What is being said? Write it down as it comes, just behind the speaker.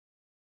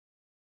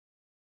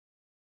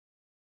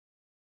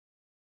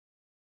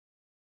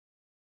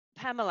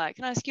Pamela,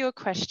 can I ask you a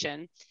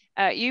question?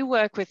 You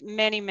work with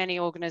many, many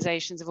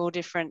organizations of all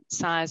different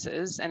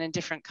sizes and in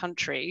different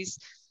countries.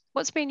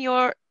 What's been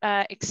your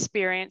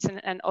experience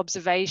and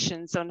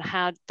observations on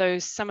how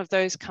some of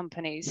those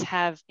companies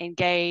have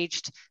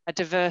engaged a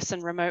diverse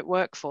and remote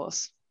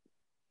workforce?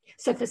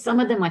 So for some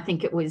of them, I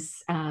think it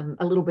was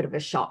a little bit of a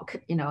shock,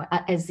 you know,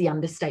 as the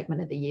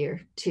understatement of the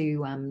year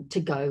to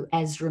go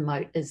as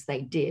remote as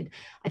they did.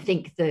 I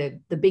think the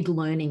big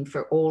learning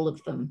for all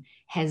of them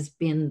has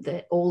been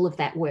that all of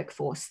that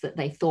workforce that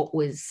they thought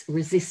was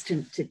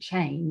resistant to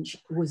change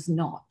was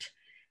not.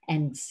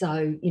 And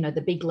so, you know,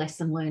 the big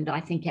lesson learned, I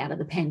think, out of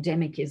the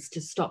pandemic is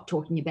to stop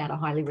talking about a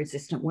highly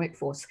resistant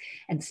workforce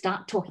and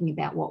start talking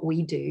about what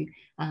we do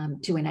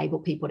to enable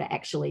people to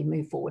actually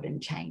move forward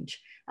and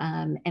change.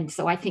 And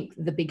so I think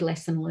the big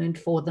lesson learned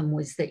for them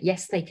was that,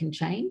 yes, they can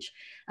change.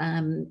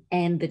 And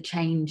the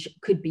change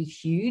could be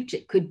huge.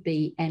 It could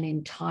be an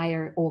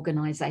entire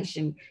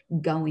organization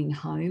going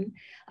home.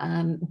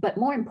 But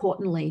more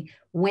importantly,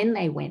 when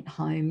they went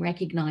home,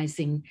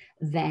 recognizing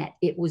that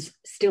it was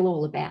still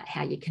all about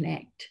how you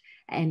connect.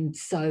 And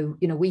so,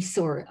 you know, we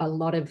saw a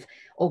lot of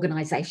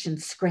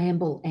organizations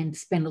scramble and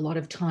spend a lot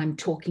of time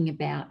talking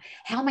about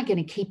how am I going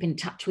to keep in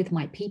touch with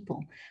my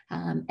people,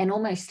 and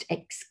almost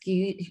I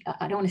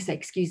don't want to say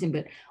excusing,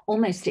 but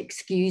almost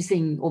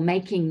excusing or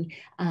making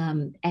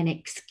an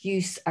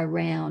excuse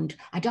around,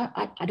 I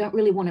don't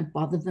really want to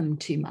bother them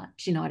too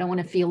much. You know, I don't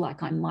want to feel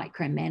like I'm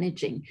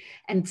micromanaging.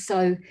 And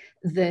so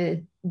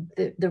the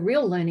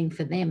real learning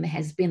for them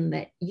has been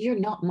that you're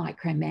not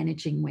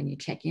micromanaging when you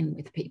check in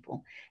with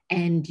people,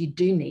 and you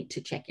do need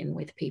to check in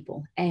with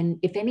people. And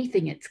if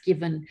anything, it's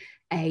given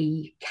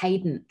a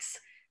cadence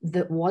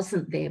that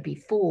wasn't there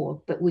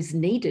before, but was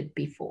needed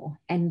before.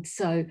 And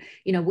so,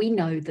 you know, we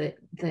know that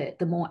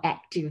the more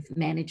active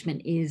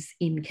management is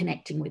in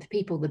connecting with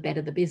people, the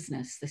better the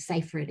business, the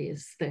safer it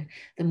is, the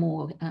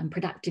more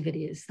productive it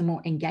is, the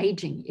more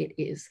engaging it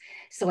is.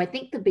 So I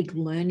think the big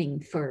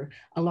learning for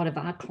a lot of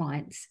our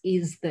clients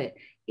is that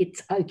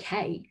it's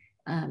okay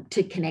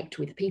to connect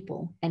with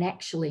people. And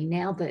actually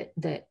now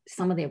that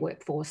some of their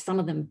workforce, some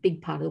of them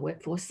big part of the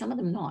workforce, some of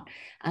them not,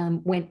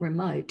 went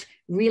remote,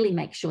 really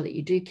make sure that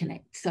you do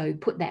connect. So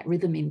put that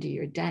rhythm into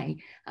your day.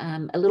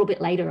 A little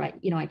bit later,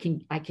 I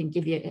can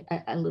give you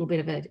a little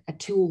bit of a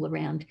tool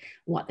around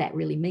what that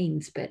really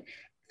means. But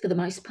for the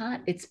most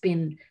part, it's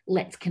been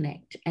let's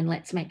connect and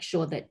let's make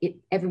sure that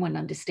everyone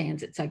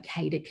understands it's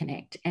okay to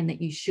connect and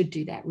that you should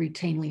do that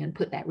routinely and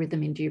put that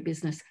rhythm into your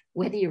business,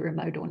 whether you're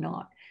remote or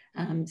not.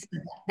 So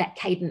that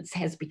cadence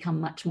has become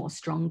much more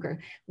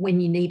stronger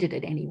when you needed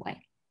it anyway.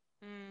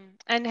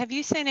 And have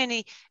you seen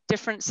any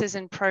differences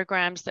in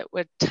programs that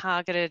were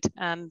targeted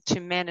to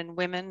men and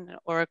women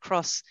or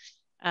across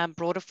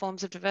broader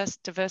forms of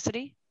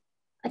diversity?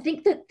 I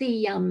think that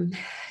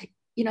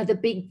the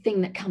big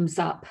thing that comes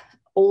up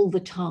all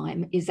the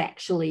time is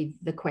actually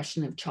the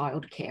question of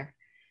childcare.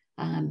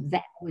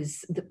 That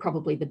was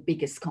probably the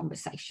biggest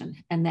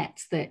conversation, and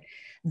that's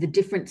the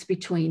difference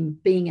between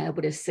being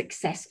able to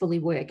successfully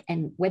work,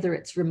 and whether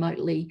it's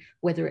remotely,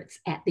 whether it's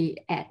at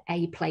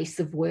a place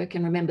of work.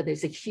 And remember,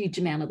 there's a huge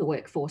amount of the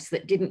workforce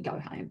that didn't go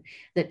home,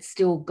 that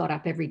still got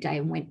up every day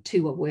and went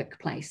to a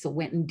workplace or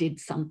went and did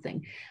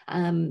something.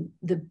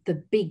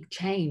 The big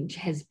change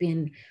has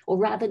been, or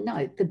rather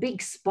no, the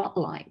big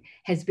spotlight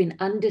has been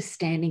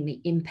understanding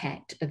the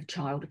impact of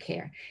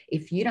childcare.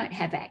 If you don't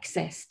have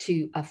access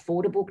to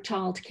affordable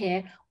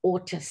childcare, or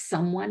to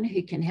someone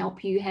who can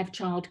help you have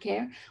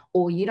childcare,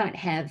 or you don't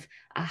have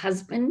a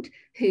husband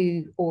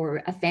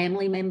or a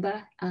family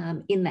member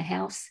in the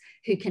house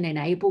who can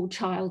enable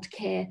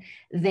childcare,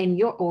 then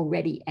you're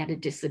already at a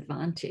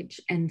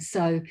disadvantage. And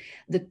so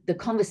the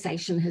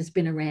conversation has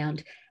been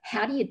around,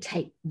 how do you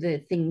take the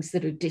things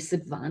that are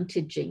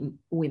disadvantaging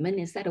women,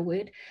 is that a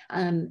word?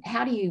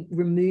 How do you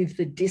remove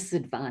the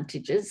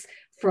disadvantages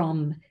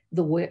from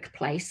the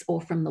workplace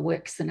or from the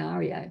work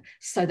scenario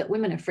so that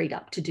women are freed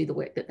up to do the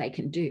work that they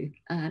can do?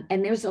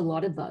 And there's a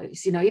lot of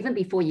those, you know, even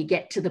before you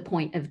get to the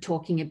point of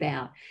talking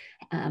about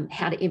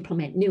how to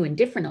implement new and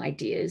different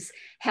ideas,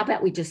 how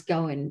about we just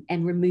go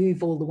and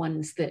remove all the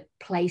ones that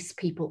place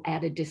people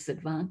at a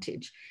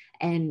disadvantage?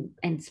 And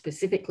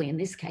specifically in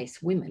this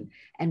case, women.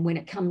 And when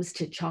it comes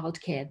to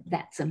childcare,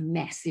 that's a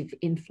massive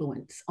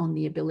influence on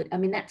the ability. I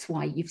mean, that's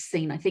why you've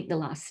seen, I think the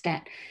last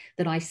stat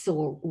that I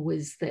saw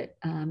was that,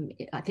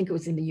 I think it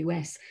was in the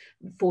US,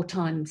 4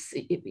 times,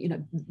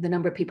 the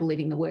number of people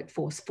leaving the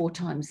workforce, 4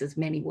 times as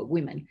many were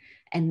women.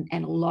 And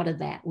a lot of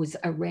that was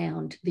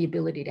around the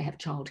ability to have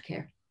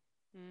childcare.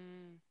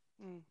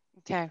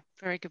 Okay,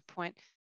 very good point.